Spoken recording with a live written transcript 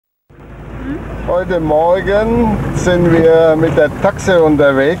Heute Morgen sind wir mit der Taxe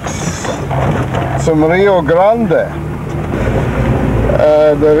unterwegs zum Rio Grande.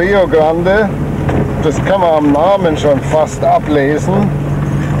 Der Rio Grande, das kann man am Namen schon fast ablesen,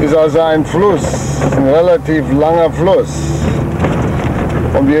 ist also ein Fluss, ein relativ langer Fluss.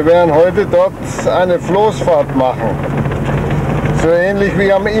 Und wir werden heute dort eine Floßfahrt machen, so ähnlich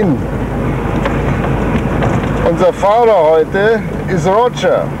wie am Inn. Unser Fahrer heute ist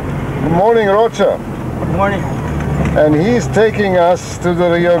Roger. Good morning, Roger. Good morning. And he's taking us to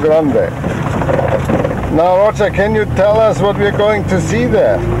the Rio Grande. Now, Roger, can you tell us what we're going to see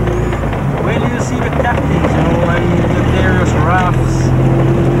there? Well, you see the captains, and the various rafts,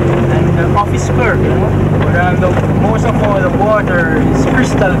 and the office skirt, But most of all, the water is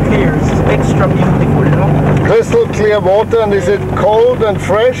crystal clear. It's extra beautiful, Crystal clear water, and is it cold and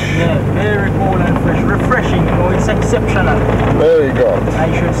fresh? Yeah, very cold and fresh, refreshing. It's exceptional. Very good. I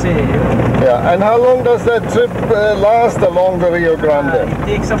should say. Yeah, and how long does that trip last along the Rio Grande? It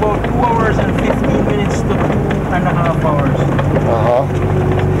takes about 2 hours and 15 minutes to 2.5 hours.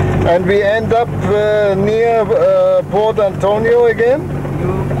 And we end up near Port Antonio again?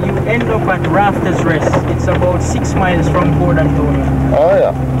 You end up at Rafter's Rest. It's about 6 miles from Port Antonio. Oh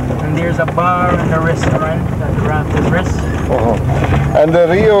yeah. And there's a bar and a restaurant at Rafter's Rest. And the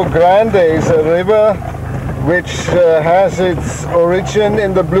Rio Grande is a river which has its origin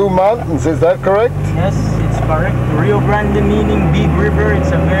in the Blue Mountains, is that correct? Yes, it's correct. Rio Grande meaning big river.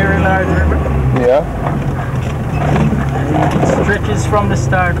 It's a very large river. Yeah. And it stretches from the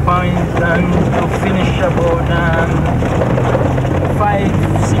start point to finish about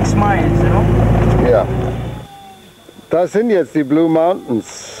 5-6 miles, Ja. Das sind jetzt die Blue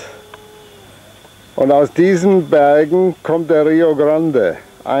Mountains. Und aus diesen Bergen kommt der Rio Grande,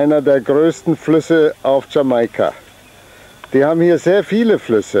 einer der größten Flüsse auf Jamaika. Die haben hier sehr viele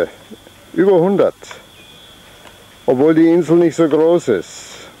Flüsse, über 100. Obwohl die Insel nicht so groß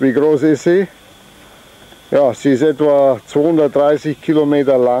ist. Wie groß ist sie? Ja, sie ist etwa 230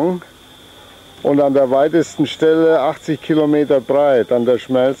 Kilometer lang und an der weitesten Stelle 80 Kilometer breit, an der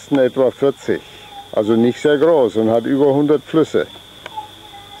schmalsten etwa 40. Also nicht sehr groß und hat über 100 Flüsse.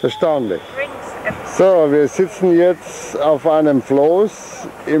 Das ist erstaunlich. So, wir sitzen jetzt auf einem Floß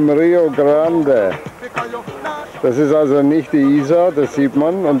im Rio Grande. Das ist also nicht die Isar, das sieht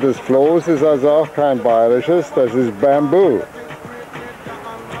man, und das Floß ist also auch kein bayerisches, das ist Bamboo.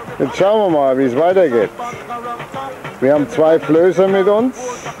 Jetzt schauen wir mal, wie es weitergeht. Wir haben 2 Flößer mit uns.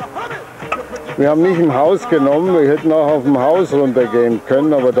 Wir haben nicht ein Haus genommen, wir hätten auch auf dem Haus runtergehen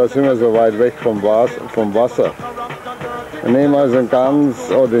können, aber da sind wir so weit weg vom Wasser. Wir nehmen also ein ganz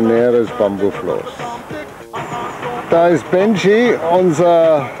ordinäres Bambufloß. Da ist Benji,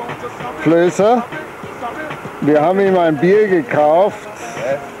 unser Flößer. Wir haben ihm ein Bier gekauft,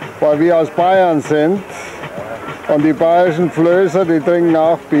 weil wir aus Bayern sind. Und die bayerischen Flößer, die trinken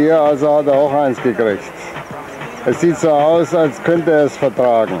auch Bier, also hat er auch eins gekriegt. Es sieht so aus, als könnte er es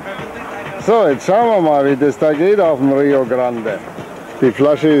vertragen. So, jetzt schauen wir mal, wie das da geht auf dem Rio Grande. Die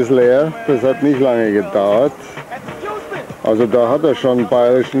Flasche ist leer, das hat nicht lange gedauert. Also da hat er schon einen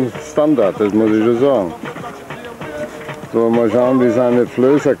bayerischen Standard, das muss ich schon sagen. So, mal schauen, wie seine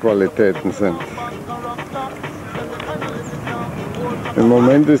Flößerqualitäten sind. Im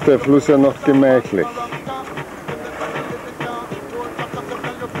Moment ist der Fluss ja noch gemächlich.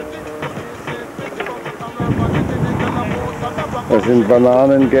 Da sind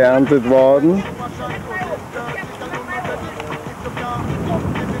Bananen geerntet worden.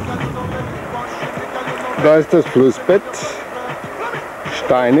 Da ist das Flussbett,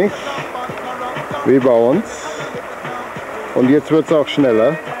 steinig, wie bei uns. Und jetzt wird es auch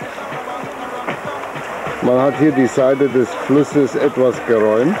schneller. Man hat hier die Seite des Flusses etwas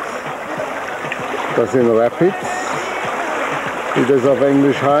geräumt. Das sind Rapids, wie das auf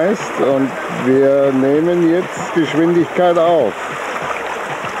Englisch heißt, und wir nehmen jetzt Geschwindigkeit auf.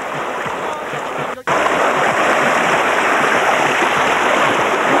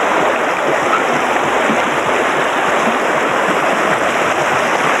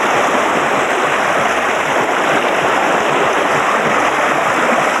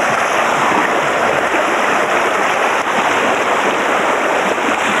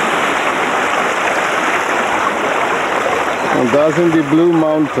 Und da sind die Blue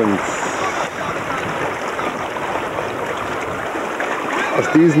Mountains. Aus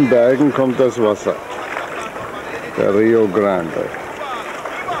diesen Bergen kommt das Wasser, der Rio Grande.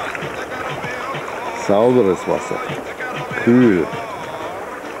 Sauberes Wasser, kühl,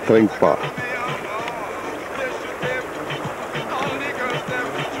 trinkbar.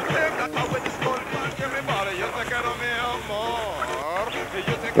 Yo te quiero, mi amor, y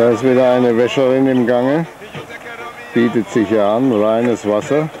yo te Da ist wieder eine Wäscherin im Gange. Bietet sich ja an, reines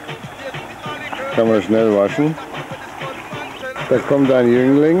Wasser. Kann man schnell waschen. Da kommt ein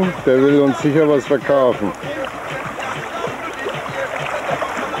Jüngling, der will uns sicher was verkaufen.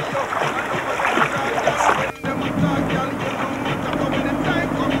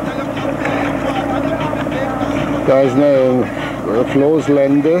 Da ist eine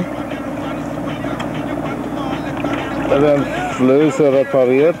Floßlände. Da werden Flöße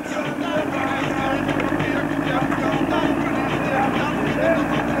repariert.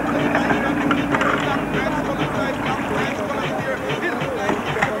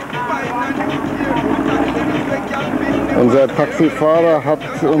 Unser Taxifahrer hat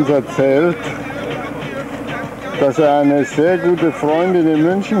uns erzählt, dass er eine sehr gute Freundin in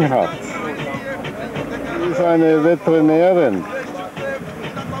München hat. Sie ist eine Veterinärin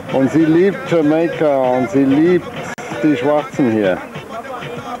und sie liebt Jamaika und sie liebt die Schwarzen hier.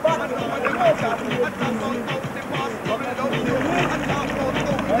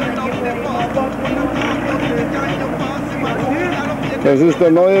 Das ist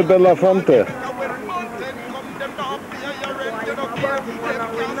der neue Belafonte.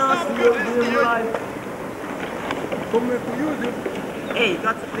 Hey,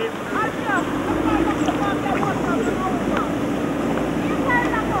 that's a place.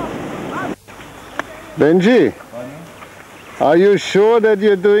 Benji, are you sure that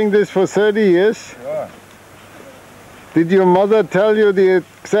you're doing this for 30 years? Sure. Did your mother tell you the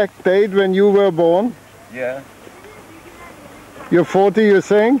exact date when you were born? Yeah. You're 40, you're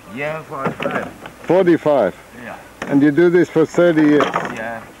saying? Yeah, 45. 45. Yeah. And you do this for 30 years?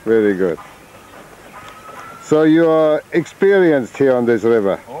 Yeah. Very good. So you are experienced here on this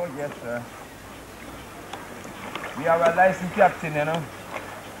river? Oh, yes, sir. We are a licensed captain, you know.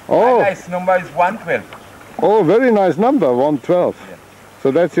 Oh. My license number is 112. Oh, very nice number, 112. Yeah.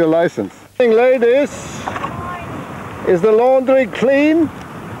 So that's your license. Ladies, is the laundry clean?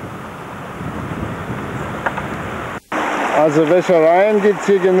 Also Wäschereien gibt's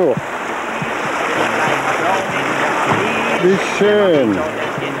hier genug. Wie schön.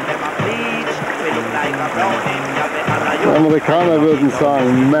 Die Amerikaner würden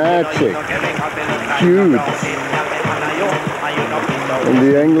sagen magic, cute. Und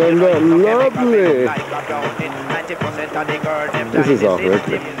die Engländer lovely. Das ist auch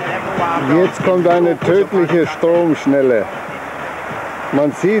wirklich. Jetzt kommt eine tödliche Stromschnelle.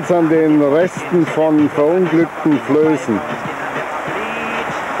 Man sieht es an den Resten von verunglückten Flößen.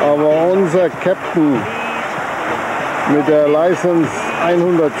 Aber unser Captain mit der License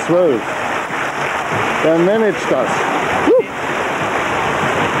 112, der managt das.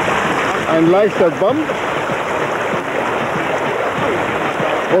 Ein leichter Bump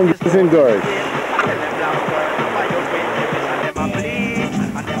und wir sind durch.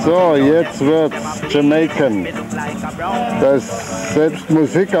 So, jetzt wird's Jamaican. Da ist selbst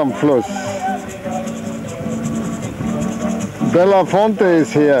Musik am Fluss. Belafonte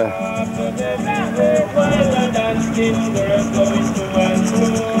ist hier.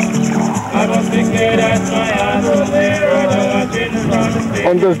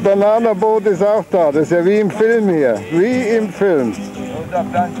 Und das Bananaboot ist auch da. Das ist ja wie im Film hier. Wie im Film.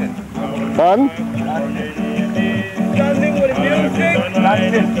 Wann?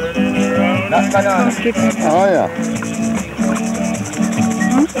 Ah ja.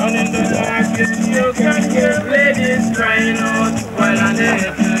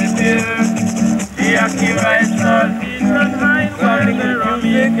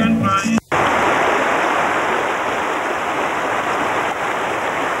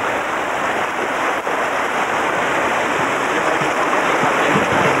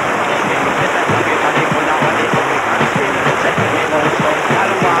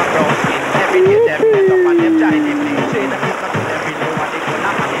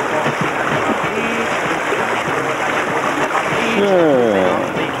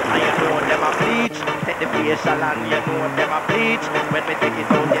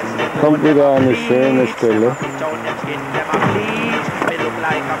 Kommt wieder eine schöne Stelle.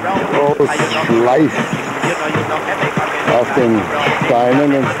 Oh, es schleift auf den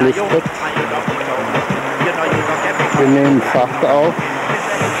Steinen und Flussbett. Wir nehmen Fahrt auf.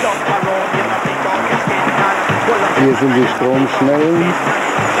 Hier sind die Stromschnellen.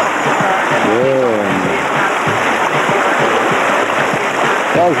 Schön.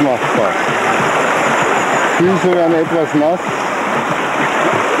 Das macht Spaß. Füße werden etwas nass.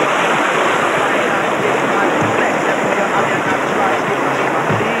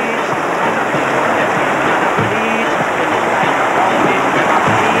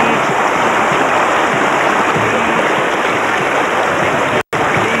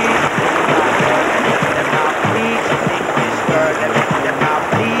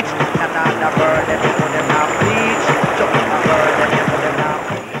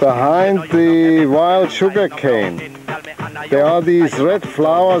 find the wild sugar cane. There are these red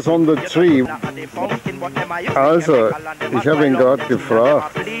flowers on the tree. Also, ich habe ihn gerade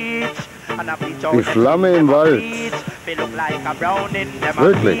gefragt. Die Flamme im Wald.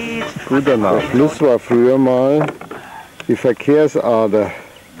 Wirklich, guter Name. Der Fluss war früher mal die Verkehrsader.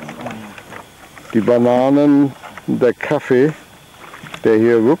 Die Bananen, der Kaffee, der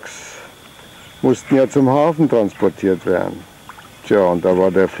hier wuchs, mussten ja zum Hafen transportiert werden. Tja, und da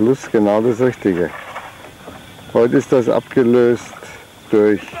war der Fluss genau das Richtige. Heute ist das abgelöst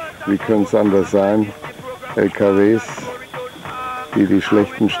durch, wie könnte es anders sein, LKWs, die die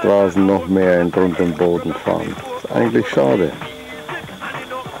schlechten Straßen noch mehr in Grund und Boden fahren. Das ist eigentlich schade.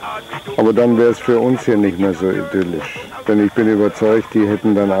 Aber dann wäre es für uns hier nicht mehr so idyllisch. Denn ich bin überzeugt, die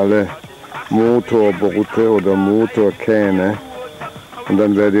hätten dann alle Motorboote oder Motorkähne. Und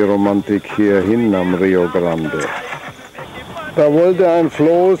dann wäre die Romantik hier hin am Rio Grande. Da wollte ein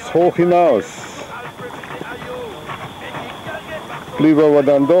Floß hoch hinaus. Blieb aber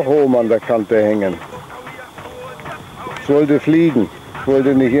dann doch oben an der Kante hängen. Es wollte fliegen, es wollte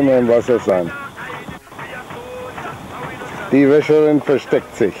nicht immer im Wasser sein. Die Wäscherin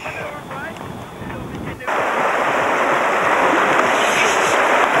versteckt sich.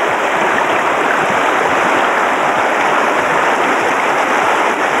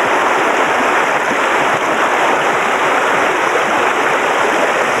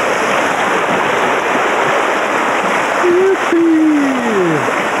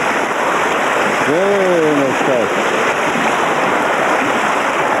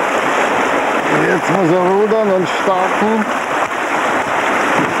 Jetzt muss er rudern und starten.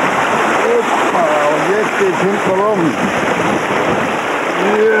 Opa, und jetzt geht's hinten rum.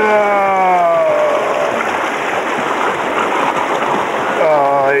 Ja!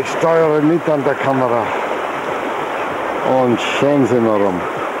 Ah, ich steuere mit an der Kamera. Und schon sind wir rum.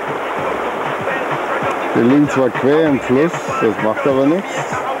 Wir liegen zwar quer im Fluss, das macht aber nichts.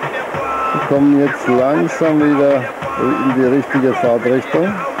 Wir kommen jetzt langsam wieder in die richtige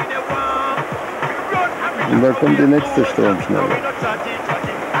Fahrtrichtung. Und da kommt die nächste Stromschnelle.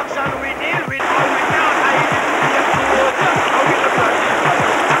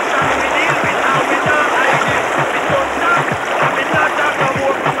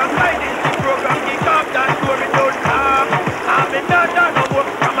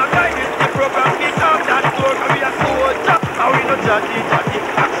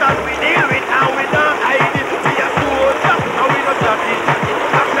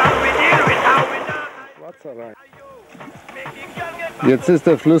 Jetzt ist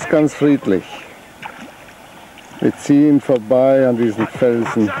der Fluss ganz friedlich. Wir ziehen vorbei an diesen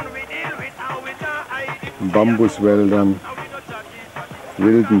Felsen, Bambuswäldern,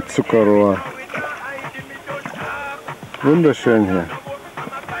 wilden Zuckerrohr. Wunderschön hier.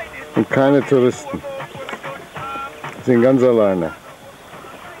 Und keine Touristen. Wir sind ganz alleine.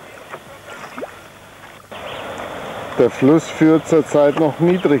 Der Fluss führt zurzeit noch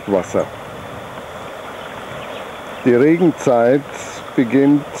Niedrigwasser. Die Regenzeit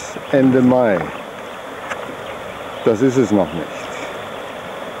beginnt Ende Mai. Das ist es noch nicht.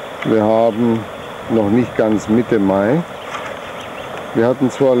 Wir haben noch nicht ganz Mitte Mai. Wir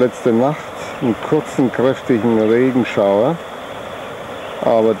hatten zwar letzte Nacht einen kurzen, kräftigen Regenschauer,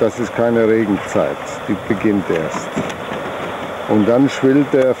 aber das ist keine Regenzeit, die beginnt erst. Und dann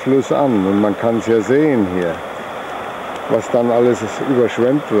schwillt der Fluss an und man kann es ja sehen hier, was dann alles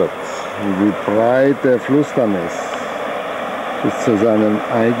überschwemmt wird und wie breit der Fluss dann ist, bis zu seinem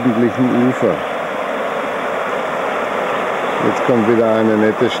eigentlichen Ufer. Jetzt kommt wieder eine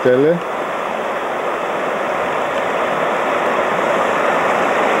nette Stelle.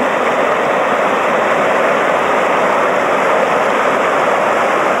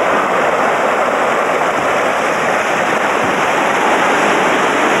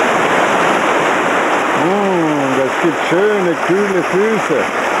 Das gibt schöne, kühle Füße.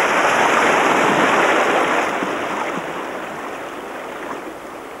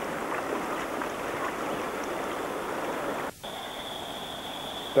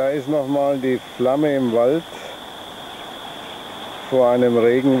 Da ist nochmal die Flamme im Wald, vor einem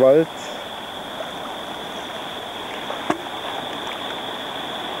Regenwald.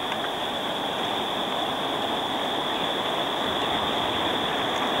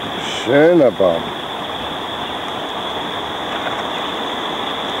 Schöner Baum.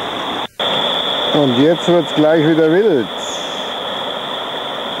 Und jetzt wird es gleich wieder wild.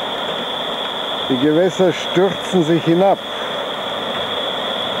 Die Gewässer stürzen sich hinab.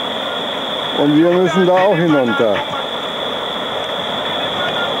 Und wir müssen da auch hinunter.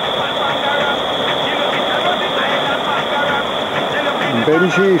 Wenn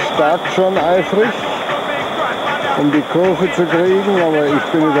Benji startet schon eifrig, um die Kurve zu kriegen, aber ich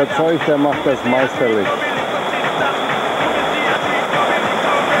bin überzeugt, er macht das meisterlich.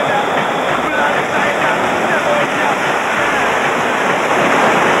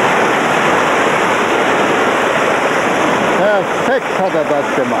 Perfekt hat er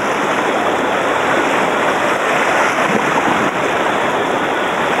das gemacht.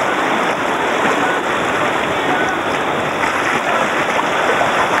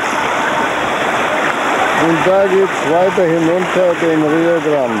 Und da geht es weiter hinunter den Rio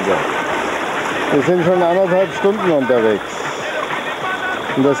Grande. Wir sind schon 1,5 Stunden unterwegs.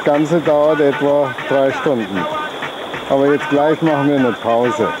 Und das Ganze dauert etwa 3 Stunden. Aber jetzt gleich machen wir eine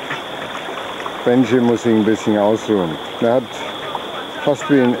Pause. Benji muss sich ein bisschen ausruhen. Er hat fast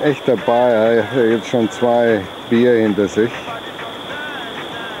wie ein echter Bayer, er hat jetzt schon 2 Bier hinter sich.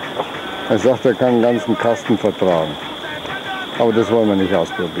 Er sagt, er kann einen ganzen Kasten vertragen. Aber das wollen wir nicht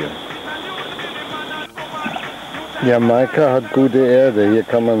ausprobieren. Jamaika hat gute Erde, hier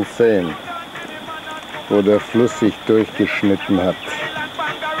kann man sehen, wo der Fluss sich durchgeschnitten hat.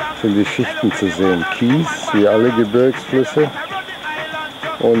 Sind die Schichten zu sehen, Kies, wie alle Gebirgsflüsse,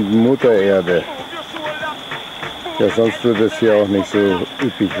 und Muttererde. Ja, sonst würde es hier auch nicht so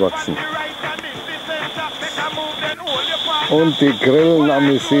üppig wachsen. Und die Grillen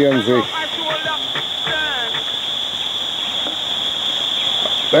amüsieren sich.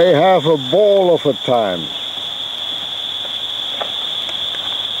 They have a ball of a time.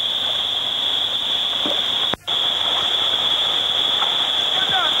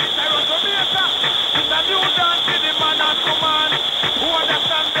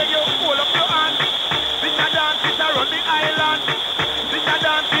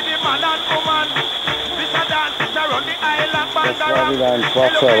 Das war wieder ein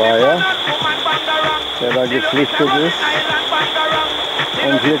schwarzer Weiher, der da geflüchtet ist.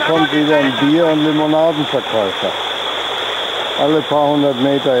 Und hier kommt wieder ein Bier- und Limonadenverkäufer. Alle paar 100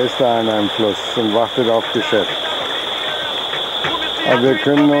 Meter ist da einer im Fluss und wartet auf Geschäft. Aber wir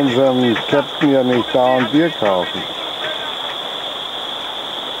können unserem Captain ja nicht dauernd Bier kaufen.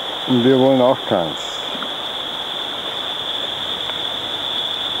 Und wir wollen auch keins.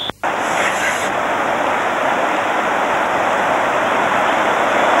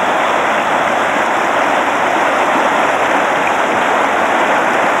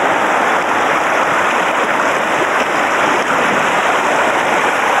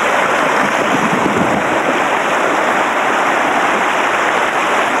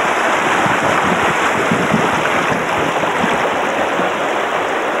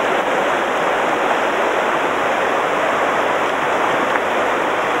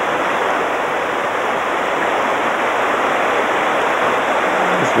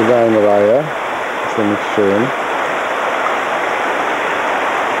 Wieder ein Reiher, ist ja nicht schön.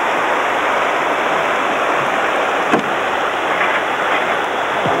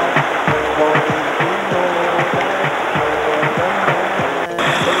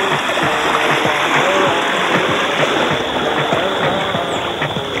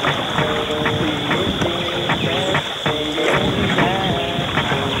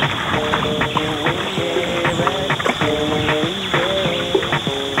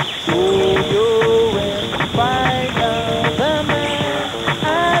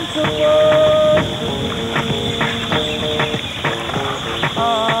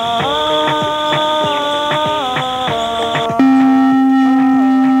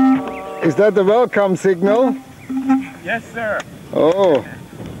 Is that the welcome signal? Yes, sir. Oh.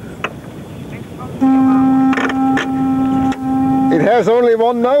 It has only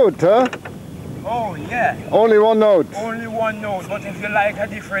one note, huh? Oh, yeah. Only one note. Only one note, but if you like a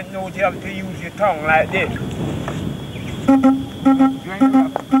different note, you have to use your tongue like this.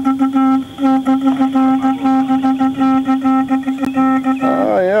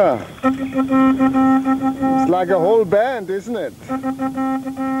 Ah, yeah. It's like a whole band, isn't it?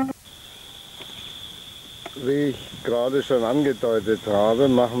 Wie ich gerade schon angedeutet habe,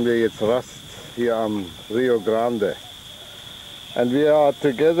 machen wir jetzt Rast hier am Rio Grande. And we are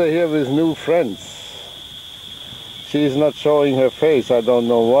together here with new friends. She is not showing her face, I don't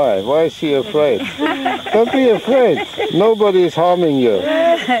know why. Why is she afraid? Don't be afraid. Nobody is harming you.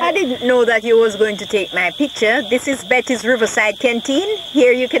 I didn't know that you was going to take my picture. This is Betty's Riverside Canteen.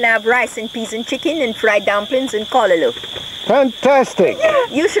 Here you can have rice and peas and chicken and fried dumplings and callaloo. Fantastic!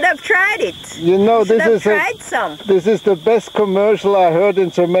 You should have tried it. You know, this is the best commercial I heard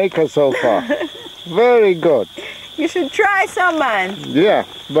in Jamaica so far. Very good. You should try some, man. Yeah,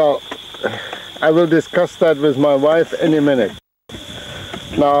 well, I will discuss that with my wife any minute.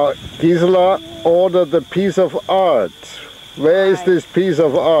 Now, Gisela ordered a piece of art Where is this piece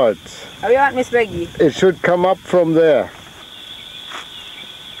of art? How you want, Miss Peggy? It should come up from there.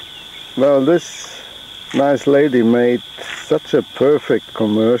 Well, this nice lady made such a perfect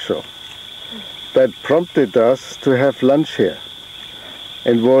commercial that prompted us to have lunch here.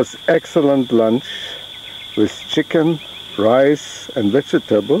 It was excellent lunch with chicken, rice and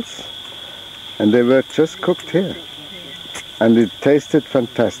vegetables, and they were just cooked here. And it tasted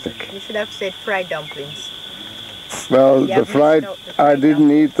fantastic. You should have said fried dumplings. Well, Yeah, the fried, I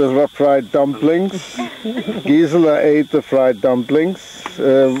didn't eat the fried dumplings. Gisela ate the fried dumplings.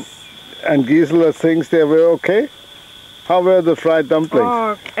 And Gisela thinks they were okay. How were the fried dumplings?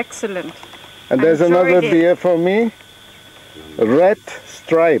 Oh, excellent. And there's another beer for me. Red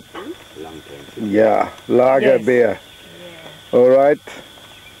Stripe. Yeah, lager beer. All right.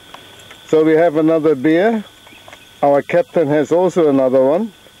 So we have another beer. Our captain has also another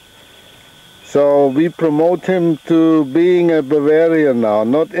one. So we promote him to being a Bavarian now.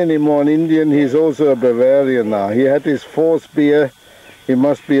 Not anymore an Indian, he's also a Bavarian now. He had his fourth beer. He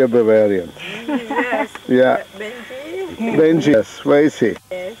must be a Bavarian. Yes. Yeah. Benji? Benji, yes. Where is he?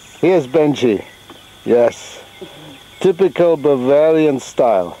 Yes. Here's Benji. Yes. Typical Bavarian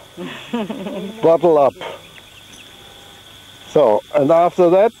style. Bottle up. So, and after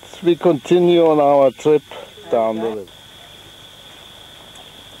that, we continue on our trip down the river.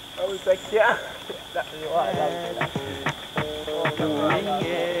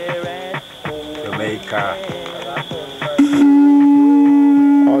 Jamaica.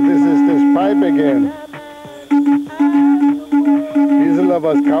 Oh, this is this pipe again. Gisela,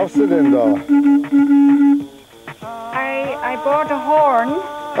 was kaufst du denn da? I bought a horn.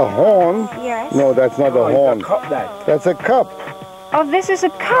 A horn? Yes. No, that's not a horn. Cup that. That's a cup. Oh, this is a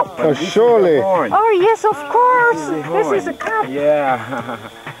cup. Oh, surely. Oh, yes, of course. This is a cup. Yeah.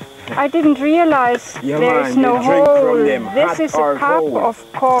 I didn't realize Yeah, there is man, no they drink from hole. them, This hot is or a cup, cold.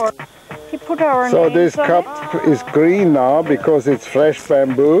 of course. He put our So names this on cup it. is green now because it's fresh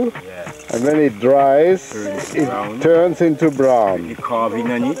bamboo. Yeah. And when it dries, Turns it brown. turns into brown. The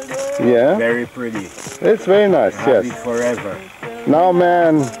carving on it, Yeah, very pretty. it's very nice, Have it yes. forever. Now,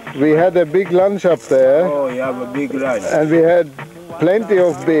 man, we had a big lunch up there Oh, you have a big lunch. and we had plenty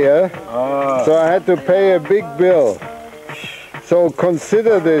of beer, Oh, so I had to pay a big bill. So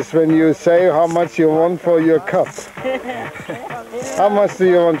consider this when you say how much you want for your cup. How much do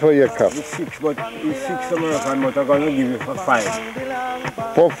you want for your cup? it's six American, but I'm gonna give you for 5.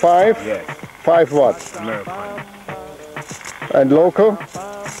 For 5? Yes, 5 what? American. And local?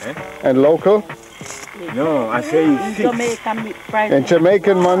 Eh? And local? No, I say 6. And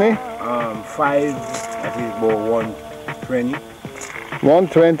Jamaican money? 5, that is about 120.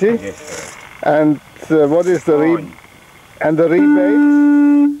 120? Yes, sir. And what is the On. and the rebate?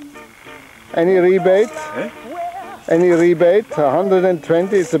 Any rebate? Eh? Any rebate?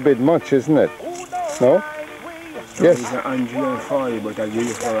 120 is a bit much, isn't it? No? Yes. It's 140, but I give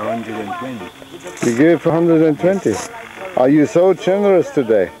you for 120. You give 120. Are you so generous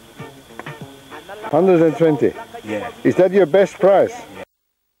today? 120. Yeah. Is that your best price?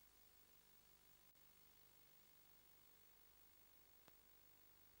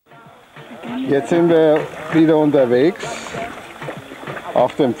 Jetzt sind wir wieder unterwegs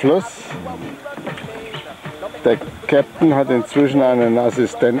auf dem Fluss. Der Captain hat inzwischen einen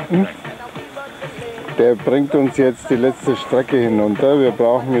Assistenten. Der bringt uns jetzt die letzte Strecke hinunter. Wir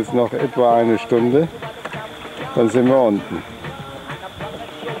brauchen jetzt noch etwa eine Stunde. Dann sind wir unten.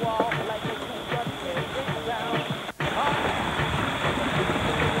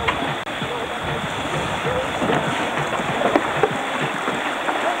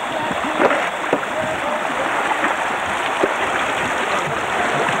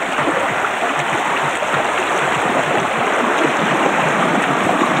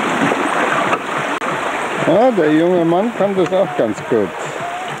 Ja, der junge Mann kann das auch ganz gut.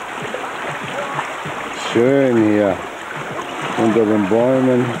 Schön hier unter den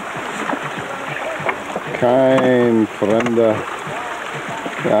Bäumen. Kein Fremder.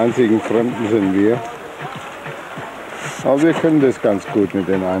 Die einzigen Fremden sind wir. Aber wir können das ganz gut mit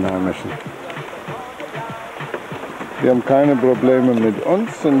den Einheimischen. Wir haben keine Probleme mit uns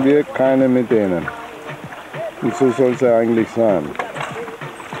und wir keine mit denen. Und so soll es ja eigentlich sein.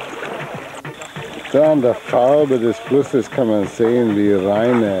 Da an der Farbe des Flusses kann man sehen, wie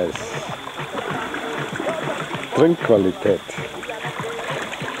rein er ist. Trinkqualität.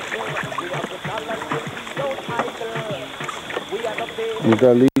 Und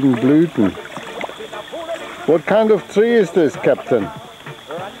da liegen Blüten. What kind of tree is this, Captain?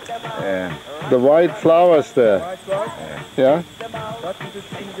 The white flowers there. Yeah?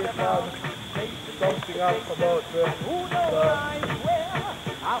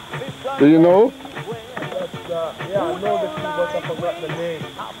 Do you know? Yeah, I know the key, but I forgot the name.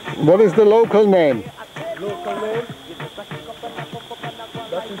 What is the local name? Local name?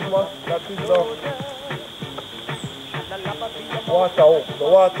 That is what? That is the water oak. The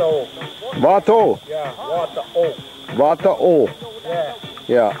water oak. Vato. Yeah, water oak. Water O. Yeah.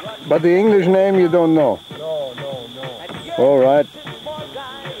 Yeah. But the English name you don't know. No. All right.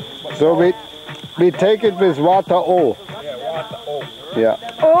 So we take it with water O. Yeah, water oak. Yeah.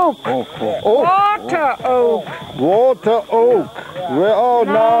 Oak. Oh. Water oak. Water oak. Oh,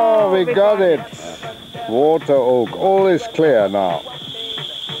 now we got it. Water oak. All is clear now.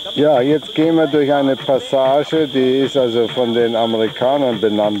 Ja, jetzt gehen wir durch eine Passage, die ist also von den Amerikanern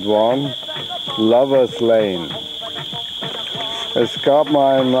benannt worden. Lover's Lane. Es gab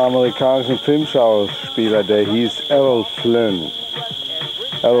mal einen amerikanischen Filmschauspieler, der hieß Errol Flynn.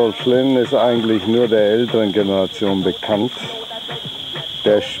 Errol Flynn ist eigentlich nur der älteren Generation bekannt.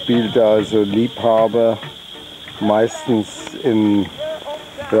 Der spielte also Liebhaber, meistens in,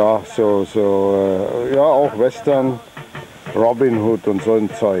 ja, ja, auch Western, Robin Hood und so ein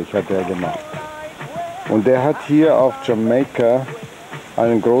Zeug hat er gemacht. Und der hat hier auf Jamaika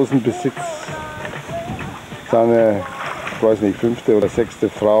einen großen Besitz. Seine, ich weiß nicht, 5. oder 6.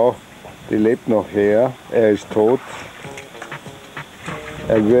 Frau, die lebt noch her, er ist tot.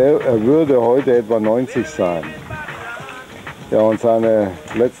 Er würde heute etwa 90 sein. Ja, und seine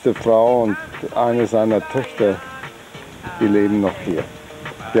letzte Frau und eine seiner Töchter, die leben noch hier.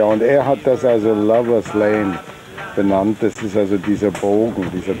 Ja, und er hat das also Lover's Lane benannt. Das ist also dieser Bogen,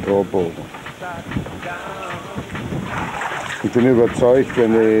 dieser Torbogen. Ich bin überzeugt,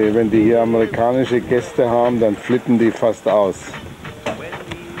 wenn die hier amerikanische Gäste haben, dann flippen die fast aus.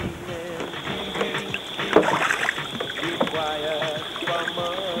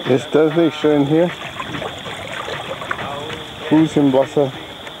 Ist das nicht schön hier? Fuß im Wasser,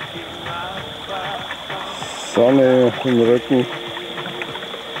 Sonne im Rücken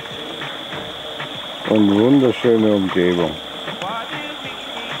und wunderschöne Umgebung.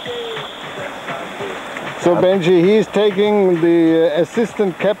 So Benji, the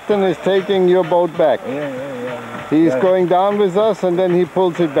assistant captain is taking your boat back. Yeah. He's going down with us and then he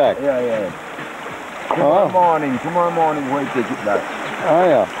pulls it back. Yeah. Tomorrow morning we'll take it back. Ah,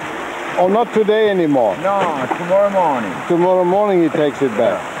 yeah. Oh, not today anymore. No, tomorrow morning. Tomorrow morning he takes it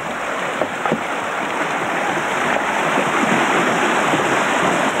back.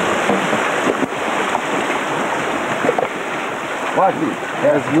 What's it?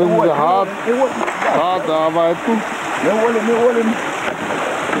 Jetzt müssen sie hart arbeiten. Da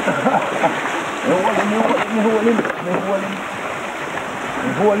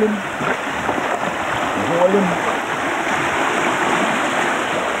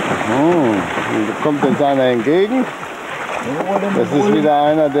kommt jetzt einer entgegen. Das ist wieder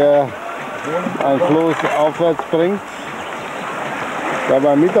einer, der ein Floß aufwärts bringt. Ja,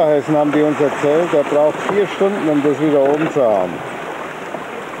 beim Mittagessen haben die uns erzählt, der braucht 4 Stunden, um das wieder oben zu haben.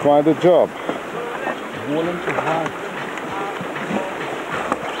 Quite a job.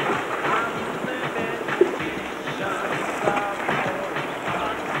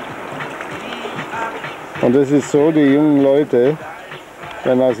 Und es ist so, die jungen Leute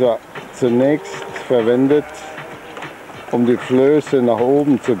werden also zunächst verwendet, um die Flöße nach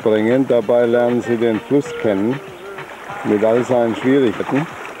oben zu bringen. Dabei lernen sie den Fluss kennen, mit all seinen Schwierigkeiten.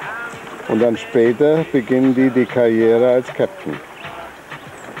 Und dann später beginnen die Karriere als Captain.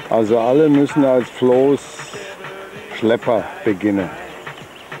 Also alle müssen als Floßschlepper beginnen.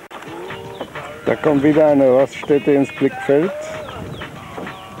 Da kommt wieder eine Raststätte ins Blickfeld.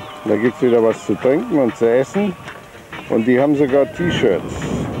 Da gibt es wieder was zu trinken und zu essen. Und die haben sogar T-Shirts.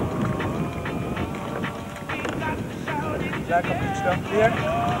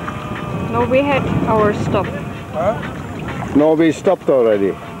 No, we had our stop. Huh? No, we stopped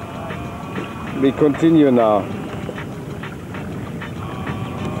already. We continue now.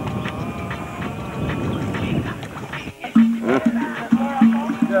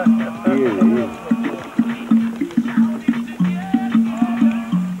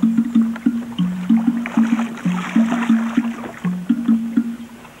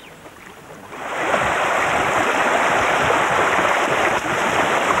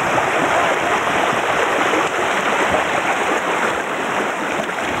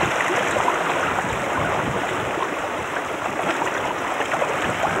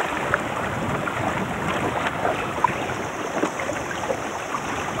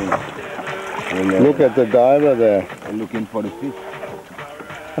 Look at the diver there. I'm looking for the fish.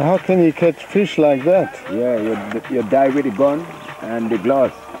 How can you catch fish like that? Yeah, you dive with the gun and the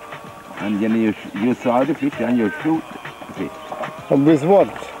glass. And then you saw the fish and you shoot the fish. And with what?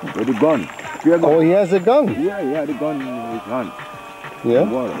 With the gun. Oh, he has a gun? Yeah, the gun in his hand. Yeah?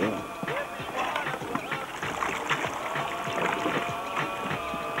 The water, yeah.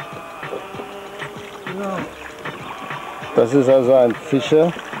 Das ist also ein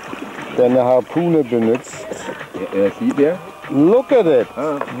Fischer, der eine Harpune benutzt. See there? Look at it!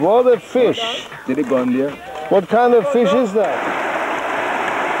 What a fish! See the gun there? What kind of fish is that?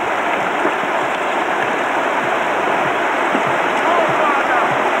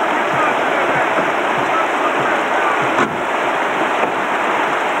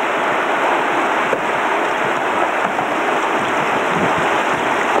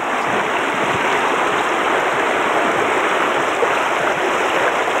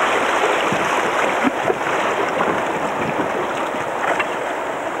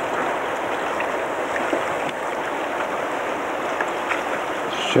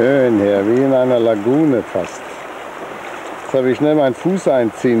 Schön hier, wie in einer Lagune fast. Jetzt habe ich schnell meinen Fuß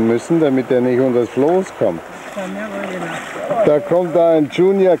einziehen müssen, damit er nicht unter das Floß kommt. Da kommt ein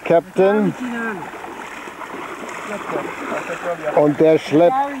Junior Captain und der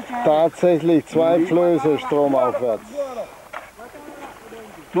schleppt tatsächlich 2 Flöße stromaufwärts.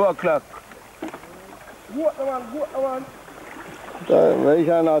 2 o'clock.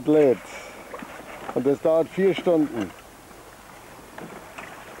 Welch ein Athlet. Und das dauert 4 Stunden.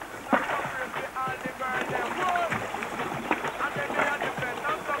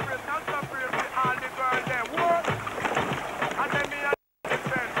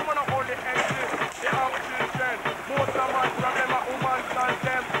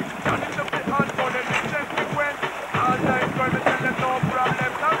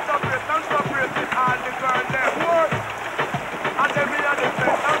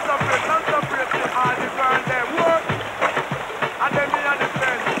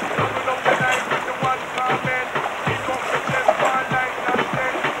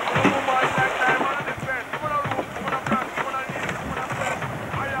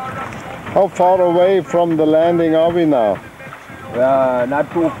 How far away from the landing are we now?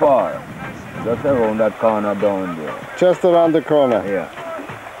 Not too far. Just around that corner down there. Just around the corner? Yeah.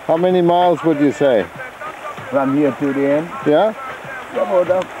 How many miles would you say? From here to the end? Yeah?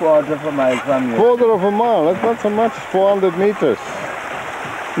 About a quarter of a mile from here. Quarter of a mile, that's not so much, 400 meters.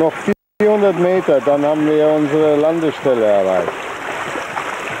 Noch 400 Meter, dann haben wir unsere Landestelle erreicht.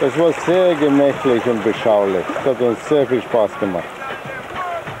 Es war sehr gemächlich und beschaulich. Es hat uns sehr viel Spaß gemacht.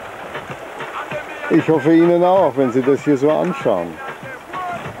 Ich hoffe Ihnen auch, wenn Sie das hier so anschauen.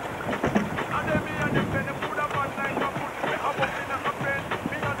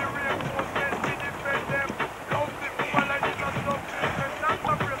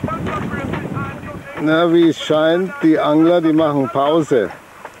 Na, wie es scheint, die Angler, die machen Pause.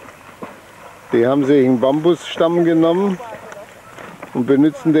 Die haben sich einen Bambusstamm genommen und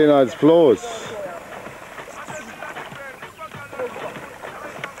benutzen den als Floß.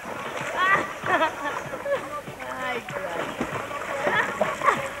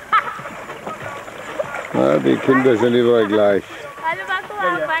 Na, die Kinder sind überall gleich.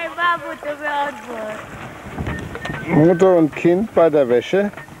 Mutter und Kind bei der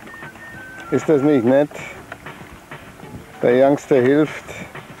Wäsche. Ist das nicht nett? Der Youngster hilft.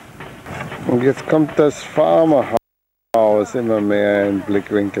 Und jetzt kommt das Farmerhaus immer mehr in den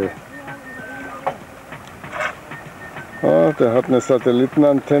Blickwinkel. Oh, der hat eine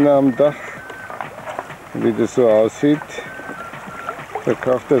Satellitenantenne am Dach. Wie das so aussieht,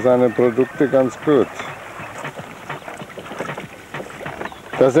 verkauft er seine Produkte ganz gut.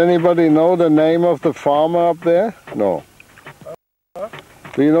 Does anybody know the name of the farmer up there? No.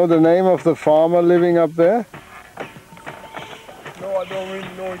 Do you know the name of the farmer living up there? No, I don't really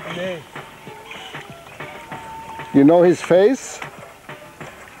know his name. You know his face?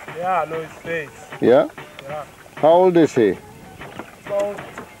 Yeah, I know his face. Yeah? Yeah. How old is he? About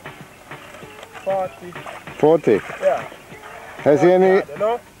 40. 40. Yeah. Has he any? You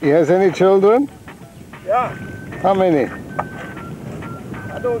know? He has any children? Yeah. How many?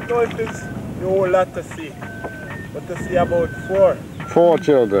 I don't know if it's the whole lot to see, but to see about 4. 4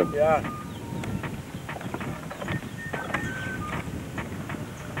 children. Yeah.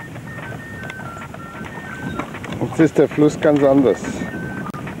 Jetzt ist der Fluss ganz anders.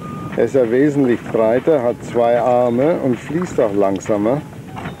 Er ist ja wesentlich breiter, hat 2 Arme und fließt auch langsamer.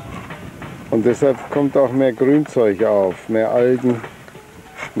 Und deshalb kommt auch mehr Grünzeug auf, mehr Algen,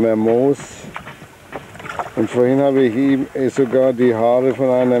 mehr Moos. Und vorhin habe ich ihm sogar die Haare von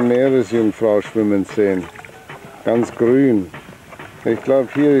einer Meeresjungfrau schwimmen sehen. Ganz grün. Ich glaube,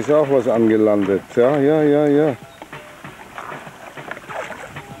 hier ist auch was angelandet. Ja.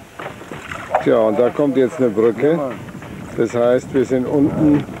 Tja, und da kommt jetzt eine Brücke. Das heißt, wir sind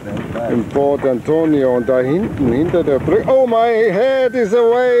unten im Port Antonio und da hinten, hinter der Brücke, oh my head is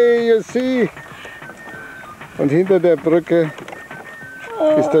away, you see. Und hinter der Brücke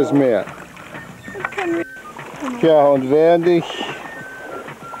ist das Meer. Ja, und während ich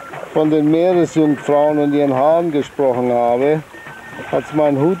von den Meeresjungfrauen und ihren Haaren gesprochen habe, hat es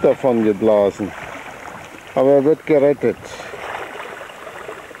meinen Hut davon geblasen. Aber er wird gerettet.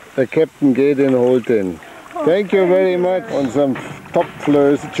 Der Captain geht und holt ihn. Thank you very much. Unserem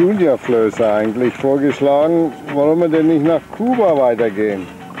Top-Flößer, Junior-Flößer eigentlich, vorgeschlagen, warum wir denn nicht nach Kuba weitergehen.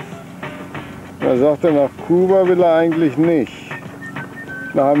 Er sagte, nach Kuba will er eigentlich nicht.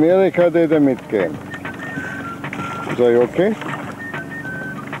 Nach Amerika wird er mitgehen. Sag ich, okay,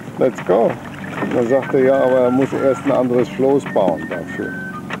 let's go. Dann sagte er, ja, aber er muss erst ein anderes Floß bauen dafür.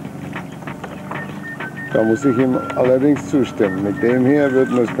 Da muss ich ihm allerdings zustimmen. Mit dem hier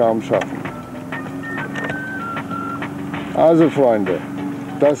würden wir es kaum schaffen. Also Freunde,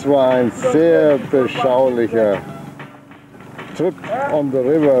 das war ein sehr beschaulicher Trip on the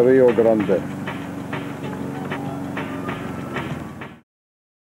River Rio Grande.